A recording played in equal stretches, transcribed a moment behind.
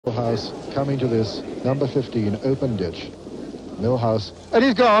Millhouse coming to this, number 15, open ditch. Millhouse, and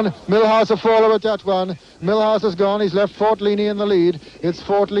he's gone. Millhouse a faller at that one. Millhouse has gone. He's left Fort Leney in the lead. It's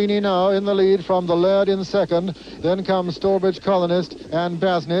Fort Leney now in the lead from the Laird in second. Then comes Stourbridge Colonist and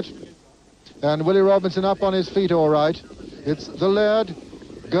Basnett. And Willie Robinson up on his feet all right. It's the Laird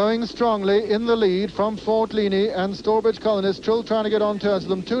going strongly in the lead from Fort Leney, and Stourbridge Colonist still trying to get on terms with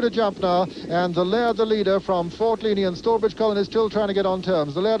them. Two to jump now, and the Laird, the leader from Fort Leney, and Stourbridge Colonist still trying to get on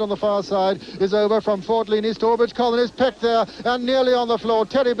terms. The Laird on the far side is over from Fort Leney. Stourbridge Colonist picked there and nearly on the floor.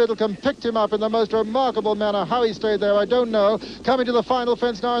 Teddy Biddlecombe picked him up in the most remarkable manner. How he stayed there, I don't know. Coming to the final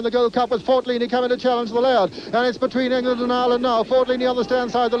fence now in the Gold Cup with Fort Leney coming to challenge the Laird, and it's between England and Ireland now. Fort Leney on the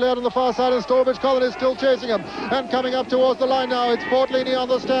stand side, the Laird on the far side, and Stourbridge Colonist still chasing him. And coming up towards the line now, it's Fort Leney on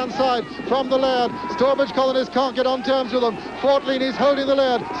the stand side from the Laird. Stourbridge Colonist can't get on terms with him. Fort Leney's holding the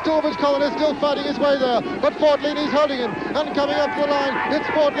Laird. Stourbridge Colonist still fighting his way there, but Fort Leney's holding him. And coming up to the line, it's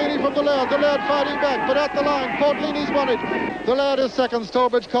Fort Leney from the Laird. The Laird fighting back, but at the line, Fort Leney's won it. The Laird is second,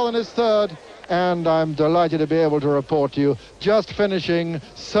 Stourbridge Colonist third. And I'm delighted to be able to report to you, just finishing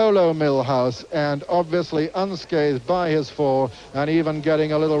solo Millhouse, and obviously unscathed by his fall, and even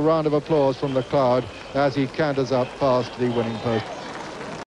getting a little round of applause from the crowd as he canters up past the winning post.